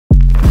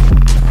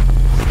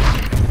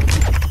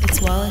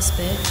Wallace,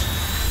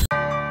 bitch.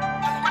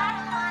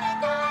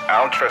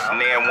 I don't trust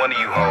nan one of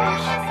you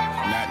hoes.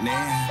 Not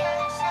nan.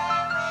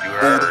 You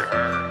heard.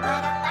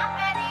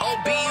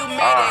 OB, you made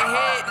it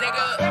hit,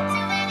 nigga.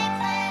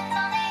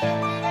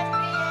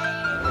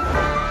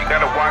 You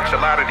gotta watch a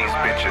lot of these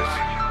bitches.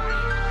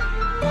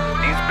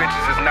 These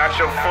bitches is not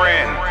your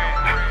friend.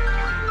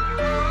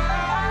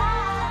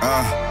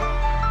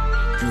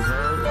 You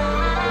heard?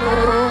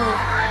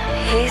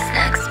 He's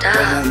next up.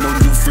 Don't want no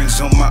new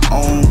friends on my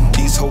own.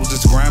 These hoes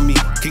is grimy.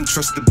 Can't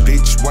trust the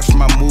bitch. Watch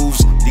my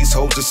moves. These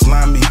hoes are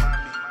slimy.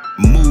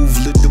 Move,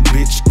 little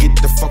bitch. Get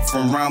the fuck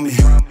from around me.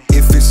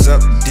 If it's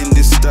up, then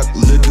it's stuck.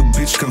 Little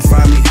bitch, come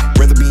find me.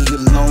 Rather be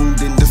alone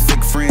than the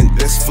fake friend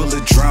that's full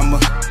of drama.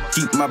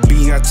 Keep my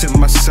B out to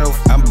myself.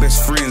 I'm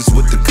best friends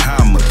with the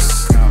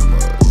commas.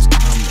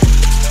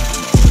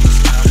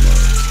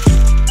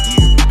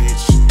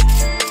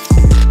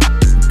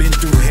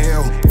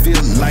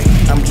 Feel like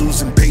I'm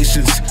losing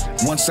patience.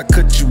 Once I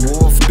cut you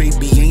off,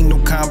 baby, ain't no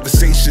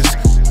conversations.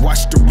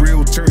 Watch the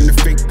real turn to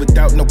fake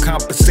without no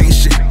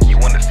compensation. You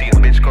wanna see a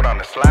bitch go down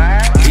the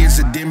slide? Here's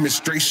a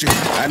demonstration.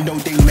 I know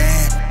they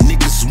mad.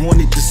 Niggas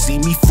wanted to see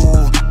me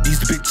fall.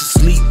 These bitches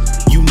sleep.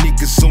 You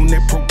niggas on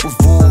that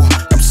propofol.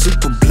 I'm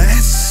super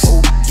blessed.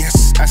 Oh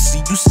yes, I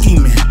see you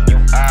scheming. You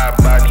eye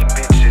body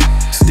bitches.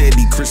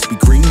 Steady, crispy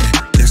green.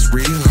 That's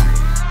real.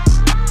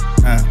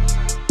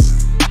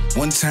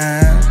 One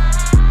time.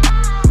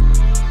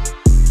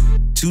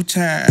 Two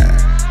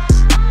times.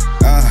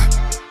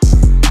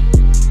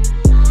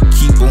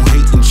 Keep on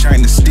hating,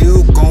 Chyna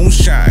still gon'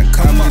 shine.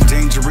 Come on,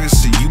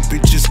 dangerous, so you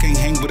bitches can't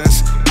hang with us.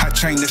 Hot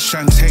Chyna,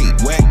 Shante,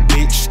 whack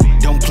bitch,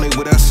 don't play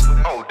with us.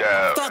 Hold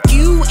up. Fuck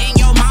you and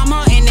your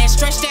mama and that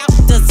stretched out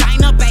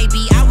designer,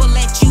 baby. I will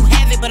let you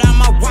have it, but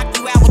I'ma rock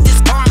you out with this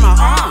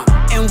karma.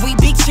 And we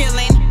be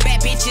chillin',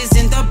 bad bitches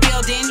in the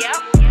building.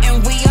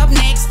 And we up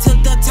next to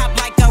the top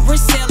like a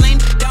ceiling.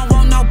 Don't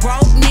want no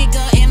broke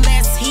nigga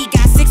unless he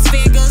got 6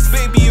 figures.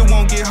 Baby, it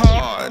won't get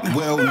hard.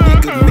 Well,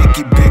 nigga, make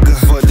it bigger.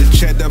 For the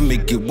cheddar,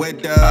 make it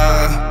wetter.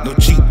 No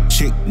cheap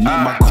chick, need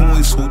my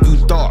coins, who you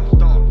thought?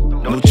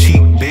 No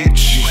cheap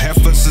bitch, you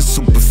heifers are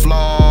super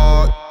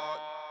flawed.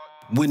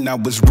 When I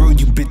was real,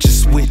 you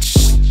bitches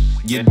switched.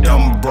 You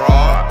dumb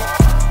broad.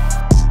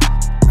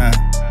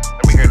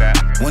 Let me hear that.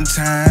 One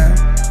time.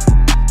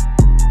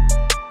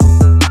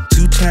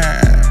 Two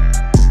times.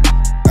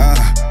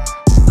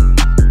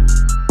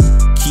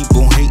 Keep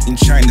on hating,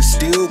 Chyna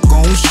still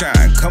gon'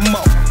 shine. Come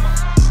on.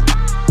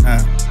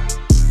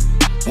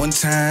 One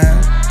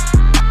time.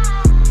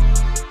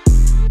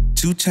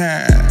 Two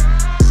times.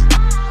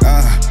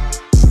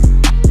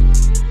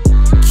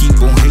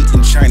 Keep on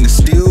hating, Chyna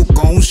still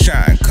gon'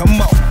 shine.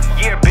 Come on.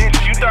 Yeah,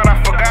 bitch, you thought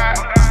I forgot?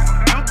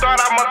 You thought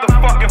I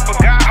motherfucking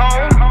forgot,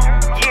 ho?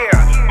 Yeah,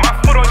 my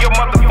foot on your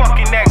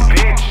motherfucking neck,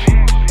 bitch.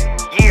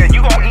 Yeah,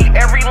 you gon' eat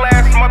every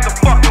last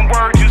motherfucking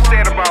word you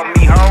said about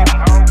me, ho.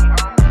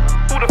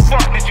 Who the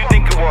fuck did you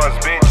think it was,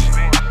 bitch?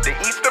 The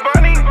Easter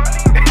Bunny?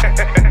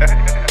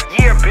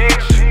 Yeah,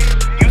 bitch.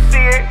 You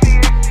see it?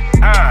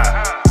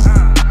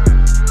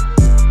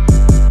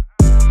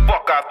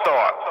 Fuck I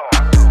thought.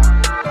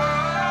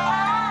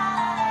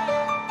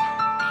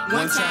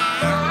 One time,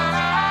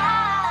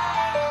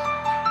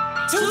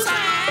 two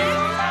times.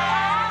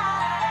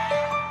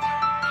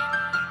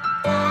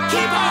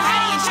 Keep on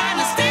hating,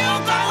 Chyna still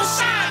gon'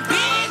 shine,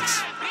 bitch.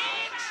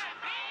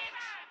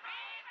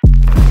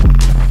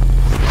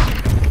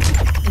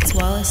 It's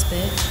Wallace,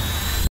 bitch.